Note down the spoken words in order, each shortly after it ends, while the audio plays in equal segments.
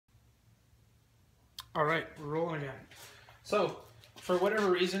All right, we're rolling again. So, for whatever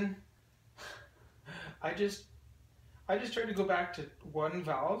reason, I just tried to go back to one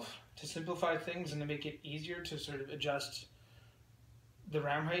valve to simplify things and to make it easier to sort of adjust the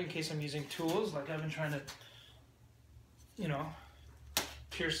ram height in case I'm using tools. Like I've been trying to, you know,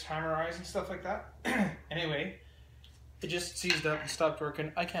 pierce hammer eyes and stuff like that. Anyway, it just seized up and stopped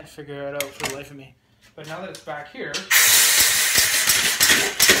working. I can't figure it out for the life of me. But now that it's back here,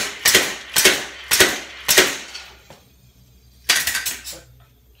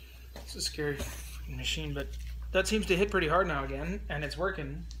 it's a scary machine, but that seems to hit pretty hard now again, and it's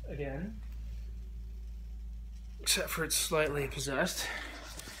working again. Except for it's slightly possessed.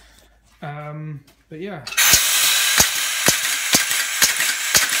 But yeah.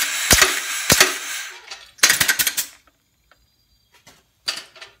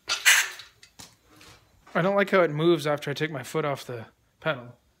 I don't like how it moves after I take my foot off the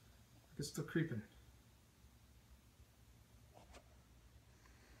pedal. It's still creeping.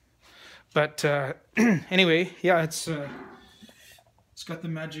 But anyway, yeah, it's got the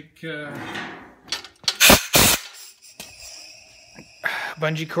magic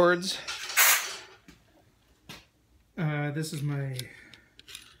bungee cords. This is my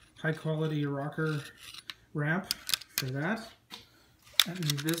high quality rocker ramp for that. And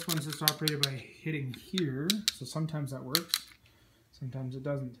this one's just operated by hitting here, so sometimes that works, sometimes it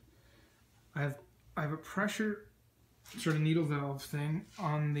doesn't. I have a pressure sort of needle valve thing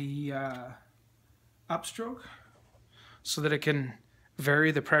on the upstroke so that it can vary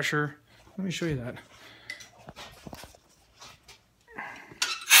the pressure. Let me show you that.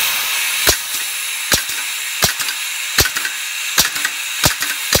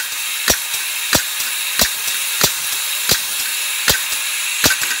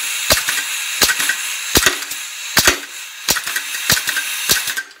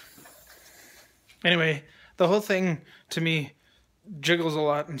 Anyway, the whole thing to me jiggles a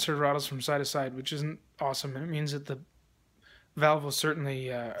lot and sort of rattles from side to side, which isn't awesome. And it means that the valve will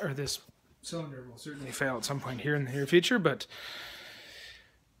certainly, or this cylinder will certainly fail at some point here in the near future, but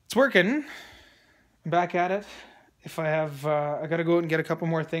it's working. I'm back at it. If I have, I got to go out and get a couple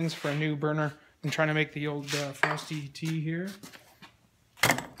more things for a new burner. I'm trying to make the old Frosty tea here,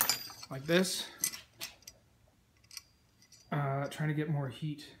 like this. Trying to get more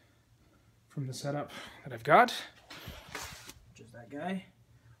heat from the setup that I've got, which is that guy.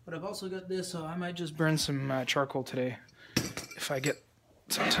 But I've also got this, so I might just burn some charcoal today if I get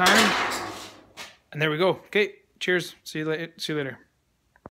some time. And there we go. Okay, cheers. See you later.